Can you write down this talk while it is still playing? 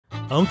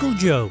Uncle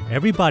Joe,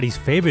 everybody's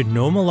favorite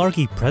no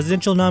malarkey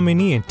presidential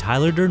nominee and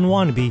Tyler Durden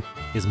wannabe,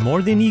 is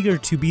more than eager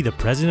to be the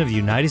President of the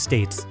United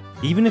States,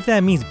 even if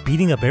that means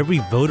beating up every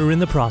voter in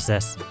the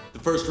process. The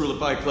first rule of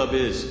Fight Club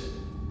is,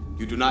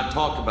 you do not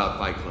talk about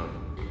Fight Club.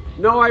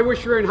 No, I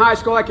wish you were in high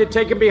school, I could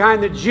take him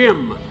behind the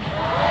gym.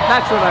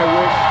 That's what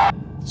I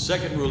wish. The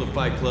second rule of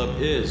Fight Club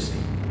is,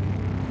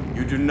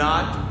 you do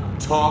not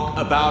talk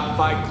about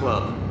Fight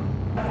Club.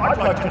 I'd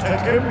like to take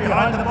him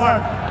behind the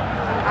mark.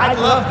 I'd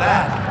love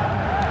that.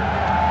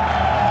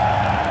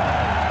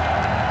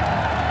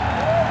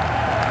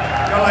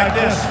 Go like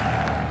this.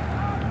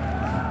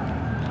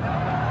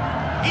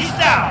 He's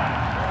down,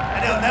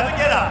 and he'll never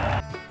get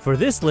up. For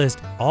this list,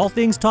 All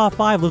Things Top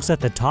 5 looks at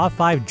the top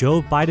 5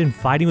 Joe Biden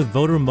fighting with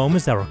voter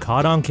moments that were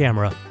caught on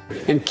camera.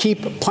 And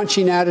keep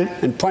punching at it,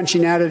 and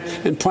punching at it,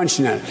 and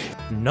punching at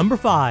it. Number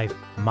 5.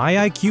 My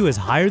IQ is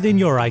higher than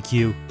your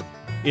IQ.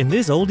 In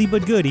this oldie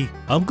but goodie,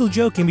 Uncle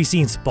Joe can be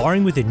seen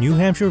sparring with a New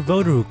Hampshire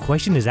voter who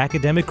questioned his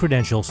academic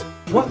credentials.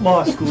 What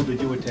law school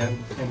did you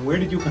attend, and where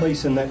did you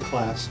place in that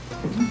class?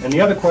 And the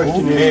other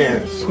question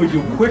is, could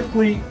you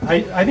quickly,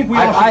 I think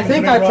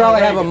I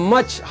probably have a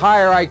much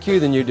higher IQ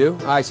than you do,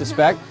 I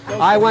suspect.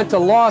 I went to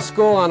law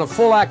school on a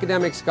full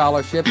academic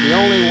scholarship, the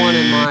only one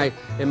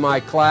in my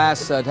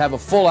class to have a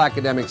full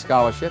academic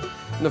scholarship.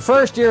 In the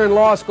first year in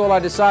law school, I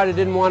decided I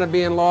didn't want to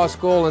be in law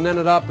school and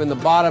ended up in the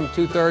bottom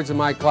 2/3 of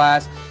my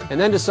class, and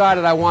then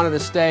decided I wanted to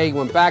stay,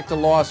 went back to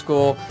law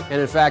school,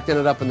 and in fact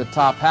ended up in the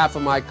top half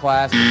of my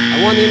class.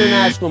 I won the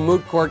International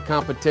Moot Court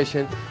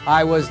competition.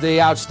 I was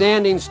the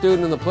outstanding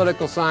student in the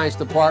political science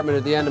department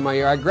at the end of my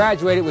year. I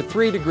graduated with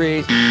 3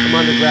 degrees from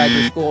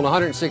undergraduate school and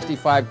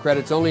 165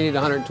 credits, only need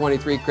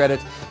 123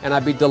 credits, and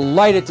I'd be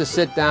delighted to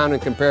sit down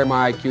and compare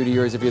my IQ to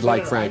yours if you'd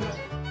like, Frank.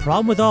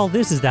 Problem with all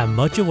this is that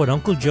much of what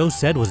Uncle Joe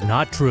said was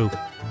not true.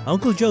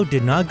 Uncle Joe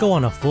did not go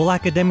on a full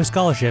academic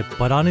scholarship,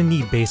 but on a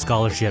need-based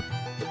scholarship.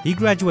 He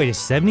graduated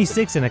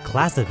 76 in a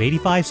class of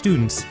 85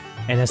 students,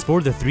 and as for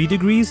the 3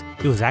 degrees,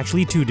 it was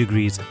actually 2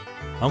 degrees.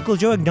 Uncle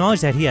Joe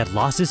acknowledged that he had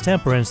lost his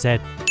temper and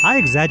said, "I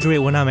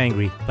exaggerate when I'm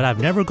angry, but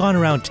I've never gone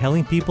around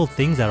telling people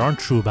things that aren't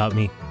true about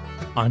me."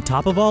 On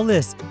top of all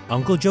this,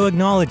 Uncle Joe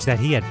acknowledged that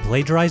he had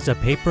plagiarized a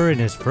paper in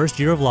his first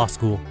year of law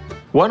school.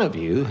 One of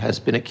you has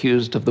been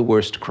accused of the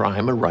worst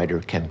crime a writer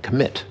can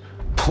commit: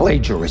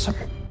 plagiarism.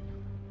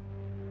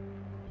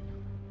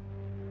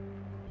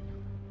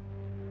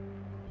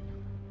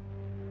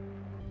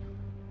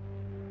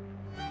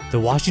 The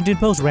Washington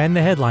Post ran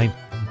the headline,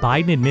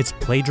 "Biden admits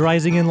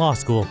plagiarizing in law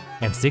school,"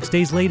 and 6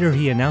 days later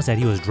he announced that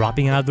he was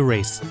dropping out of the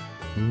race.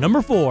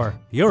 Number 4.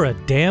 You're a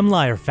damn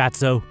liar,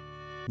 fatso.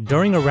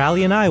 During a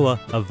rally in Iowa,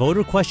 a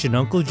voter questioned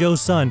Uncle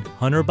Joe's son,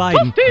 Hunter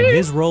Biden, and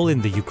his role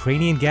in the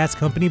Ukrainian gas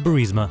company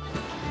Burisma.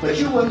 But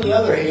you, on the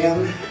other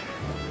hand,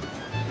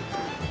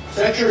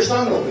 sent your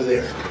son over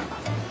there,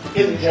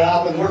 get a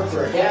job and work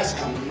for a gas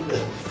company,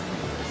 but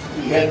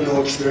he had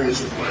no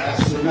experience with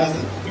gas or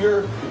nothing.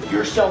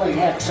 You're selling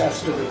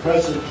access to the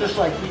president just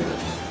like he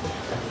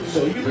does.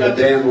 So you're a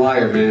damn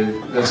liar,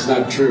 man. That's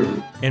not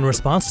true. In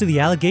response to the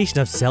allegation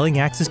of selling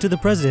access to the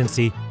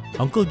presidency,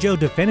 Uncle Joe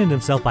defended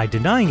himself by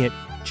denying it,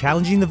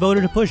 challenging the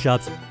voter to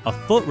push-ups, a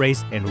foot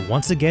race, and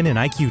once again an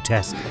IQ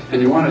test.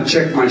 And you want to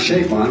check my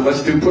shape on?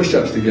 Let's do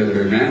push-ups together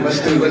here, man.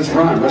 Let's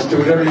run. Let's do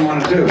whatever you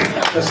want to do.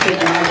 Let's take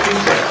an IQ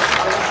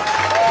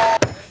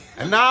test.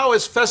 And now,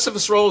 as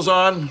Festivus rolls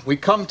on, we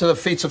come to the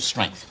feats of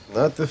strength.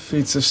 Not the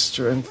feats of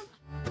strength.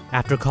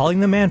 After calling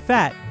the man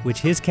fat, which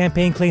his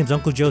campaign claims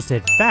Uncle Joe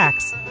said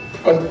facts.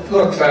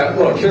 Look, fat,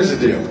 look, here's the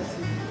deal.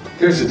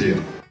 Here's the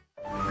deal.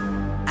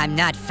 I'm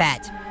not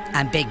fat.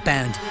 I'm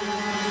big-boned.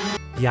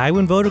 The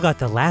Iowan voter got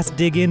the last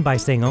dig in by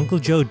saying Uncle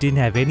Joe didn't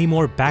have any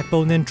more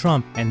backbone than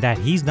Trump and that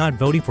he's not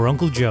voting for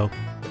Uncle Joe.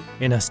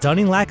 In a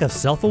stunning lack of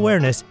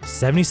self-awareness,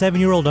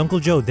 77-year-old Uncle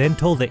Joe then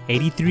told the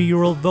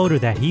 83-year-old voter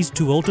that he's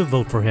too old to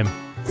vote for him.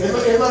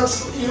 It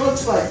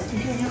looks like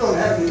you don't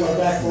have any more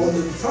backbone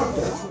than Trump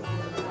does.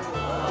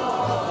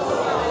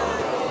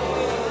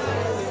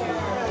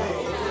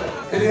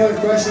 Any other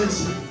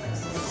questions?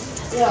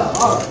 Yeah,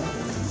 all right.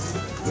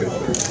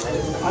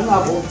 I'm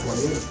not voting for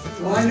you.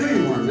 Well, I knew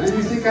you weren't, man.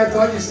 You think I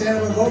thought you'd stand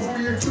up and vote for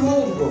me? You're too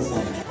old to vote for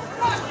me.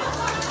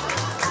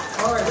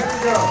 All right, here we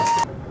go.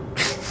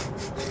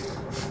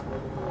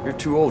 You're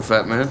too old,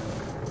 fat man.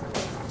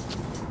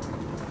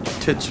 Your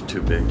tits are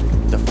too big.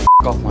 Get the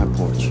f off my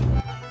porch.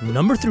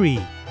 Number 3.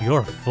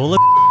 You're full of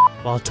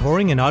While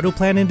touring an auto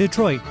plant in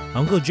Detroit,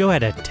 Uncle Joe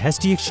had a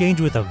testy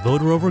exchange with a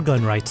voter over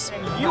gun rights.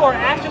 You are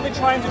actively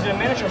trying to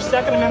diminish our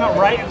Second Amendment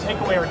right and take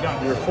away our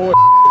gun. You're full of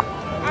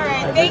All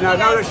right, thank you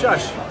guys.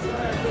 Shush.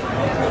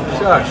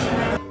 Shush.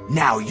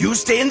 Now you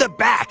stay in the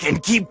back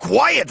and keep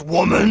quiet,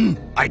 woman.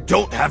 I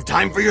don't have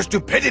time for your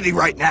stupidity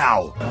right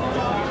now.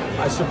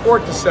 I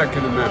support the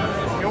Second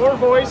Amendment. Your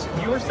voice,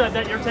 you said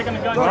that you're taking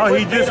a gun. Well,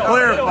 he just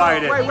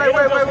clarified it. Wait.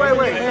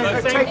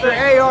 take your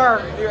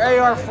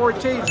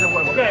AR-14s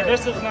away. Okay,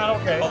 this is not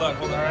okay. Hold on,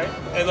 all right?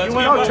 Hey, let's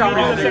don't tell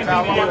me anything,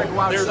 pal. I'm gonna go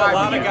outside. There's a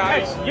lot of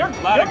guys. Hey,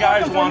 a lot of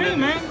guys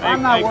wanted.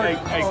 I'm not worried.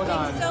 Hold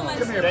on.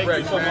 Give me a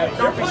break, man.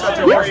 Don't be such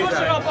a worried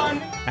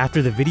guy.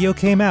 After the video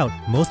came out,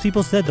 most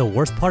people said the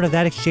worst part of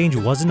that exchange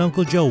wasn't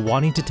Uncle Joe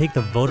wanting to take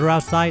the voter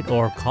outside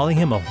or calling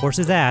him a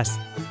horse's ass,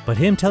 but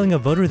him telling a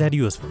voter that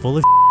he was full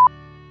of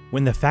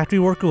When the factory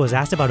worker was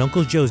asked about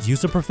Uncle Joe's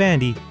use of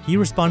profanity, he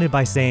responded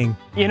by saying,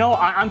 "You know,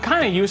 I'm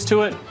kind of used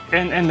to it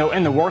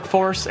in the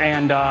workforce,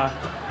 and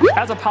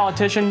as a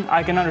politician,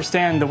 I can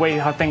understand the way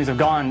how things have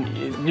gone.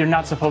 You're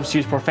not supposed to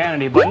use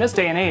profanity, but in this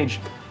day and age,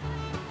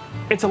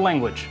 it's a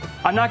language.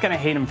 I'm not going to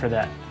hate him for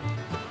that.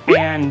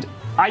 And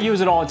I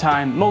use it all the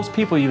time. Most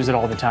people use it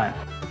all the time."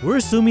 We're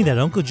assuming that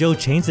Uncle Joe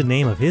changed the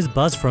name of his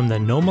buzz from the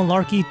No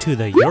Malarkey to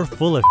the You're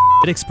Full of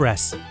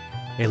Express.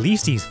 At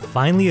least he's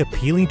finally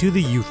appealing to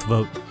the youth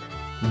vote.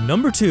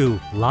 Number 2,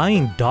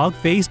 lying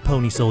dog-faced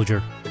pony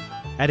soldier.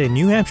 At a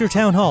New Hampshire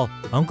town hall,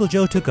 Uncle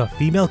Joe took a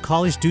female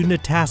college student to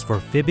task for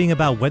fibbing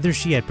about whether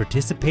she had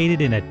participated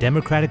in a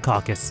Democratic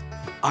caucus.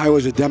 I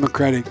was a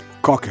Democratic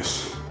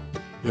caucus.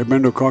 You ever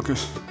been to a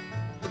caucus?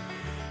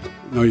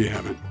 No, you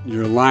haven't.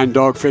 You're a lying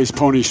dog-faced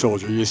pony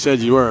soldier. You said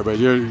you were, but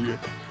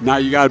now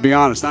you gotta be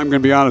honest. I'm gonna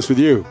be honest with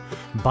you.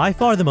 By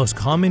far the most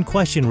common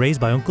question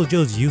raised by Uncle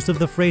Joe's use of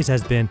the phrase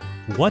has been,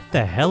 what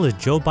the hell is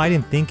Joe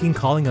Biden thinking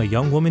calling a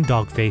young woman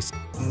dog-faced?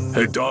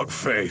 Hey,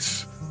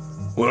 dog-face,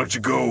 why don't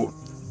you go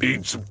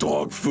eat some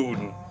dog food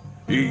and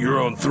eat your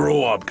own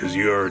throw-up because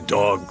you're a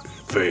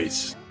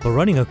dog-face? But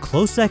running a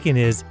close second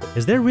is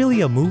there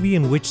really a movie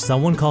in which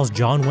someone calls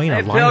John Wayne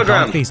a lying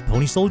dog-faced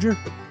pony soldier?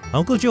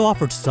 Uncle Joe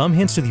offered some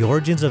hints to the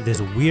origins of this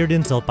weird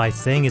insult by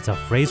saying it's a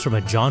phrase from a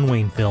John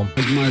Wayne film.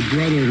 It's my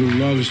brother who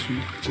loves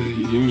to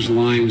use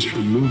lines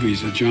from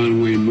movies, a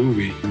John Wayne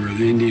movie, where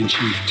the Indian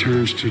chief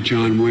turns to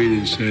John Wayne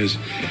and says,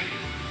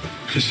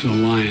 "This is a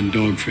lying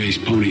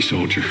dog-faced pony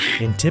soldier."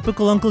 In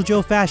typical Uncle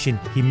Joe fashion,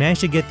 he managed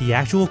to get the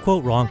actual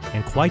quote wrong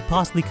and quite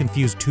possibly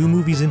confused 2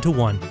 movies into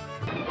one.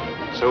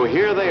 So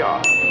here they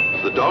are,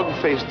 the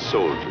dog-faced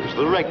soldiers,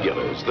 the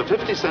regulars, the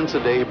 50 cents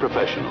a day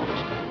professionals,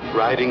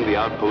 riding the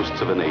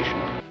outposts of a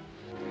nation.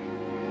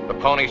 The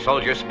pony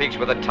soldier speaks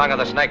with the tongue of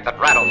the snake that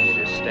rattles.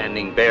 The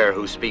standing bear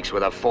who speaks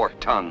with a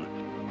forked tongue.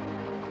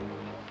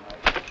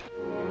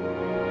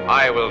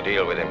 I will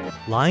deal with him.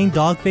 Lying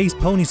dog-faced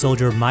pony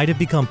soldier might have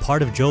become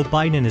part of Joe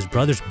Biden and his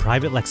brother's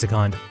private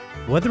lexicon.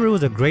 Whether it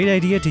was a great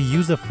idea to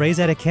use the phrase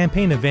at a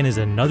campaign event is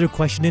another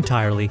question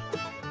entirely.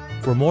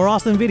 For more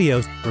awesome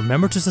videos,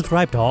 remember to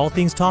subscribe to All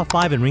Things Top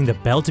 5 and ring the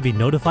bell to be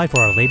notified for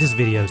our latest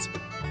videos.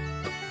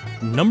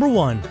 Number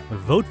 1,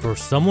 vote for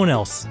someone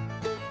else.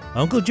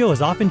 Uncle Joe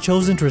has often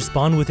chosen to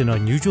respond with an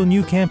unusual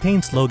new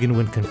campaign slogan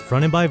when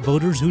confronted by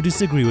voters who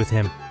disagree with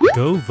him.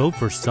 Go vote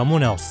for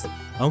someone else.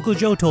 Uncle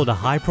Joe told a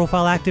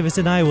high-profile activist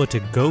in Iowa to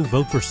go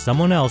vote for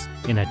someone else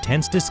in a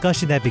tense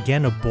discussion that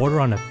began to border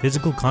on a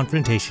physical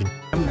confrontation.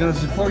 I'm going to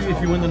support you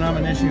if you win the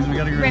nomination because we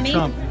got to get rid of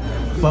Trump.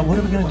 But what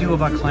are we going to do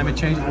about climate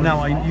change?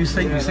 Now, you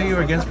say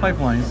you're against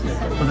pipelines,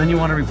 but then you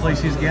want to replace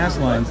these gas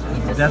lines.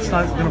 That's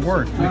not going to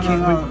work.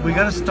 We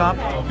got to stop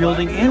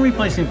building and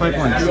replacing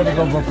pipelines. You got to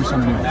go vote for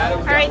someone else.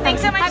 All right,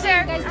 thanks so much,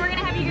 sir. We're going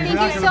to have you.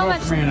 Thank you so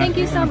much. Thank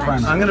you so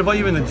much. I'm going to vote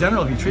you in the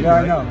general if you treat me I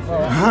right. know.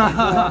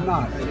 I'm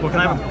not. Well, can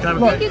I have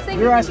Look,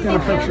 you're asking a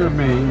picture of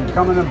me. You're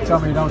coming up and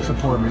telling me you don't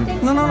support me.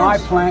 No. My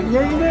plan.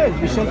 Yeah, you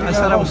did. You said I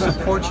said I would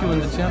support you in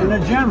the general.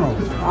 In the general.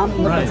 I'm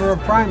looking for a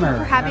primary.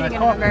 We're happy to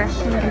get a number.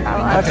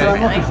 That's what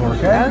I'm looking for,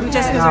 okay?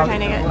 Just because we're trying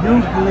to get.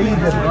 You believe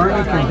that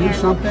Bernie can do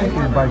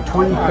something by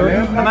 2030?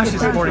 I'm actually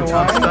supporting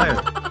Tom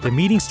Steyer. The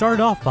meeting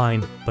started off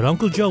fine, but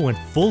Uncle Joe went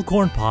full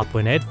corn pop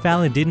when Ed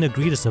Fallon didn't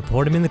agree to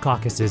support him in the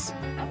caucuses.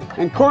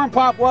 And Corn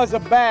Pop was a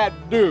bad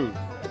dude.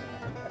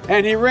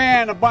 And he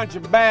ran a bunch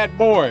of bad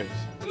boys.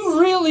 You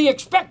really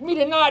expect me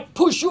to not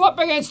push you up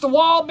against the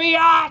wall,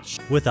 biatch?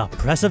 With a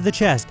press of the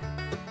chest,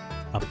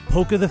 a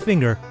poke of the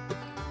finger,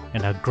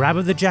 and a grab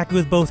of the jacket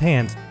with both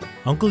hands,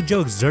 Uncle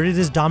Joe exerted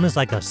his dominance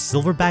like a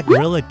silverback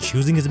gorilla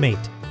choosing his mate.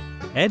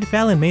 Ed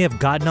Fallon may have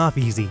gotten off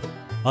easy.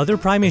 Other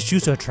primates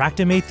choose to attract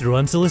a mate through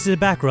unsolicited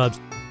back rubs,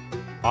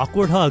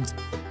 awkward hugs,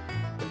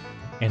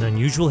 and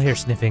unusual hair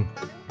sniffing.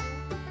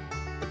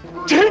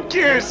 Take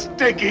your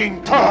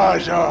stinking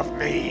paws off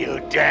me,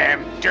 you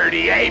damn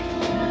dirty ape!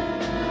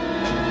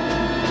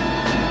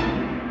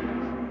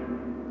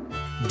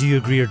 Do you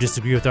agree or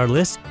disagree with our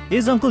list?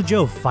 Is Uncle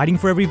Joe fighting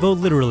for every vote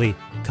literally?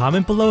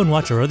 Comment below and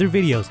watch our other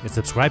videos and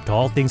subscribe to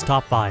All Things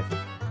Top 5.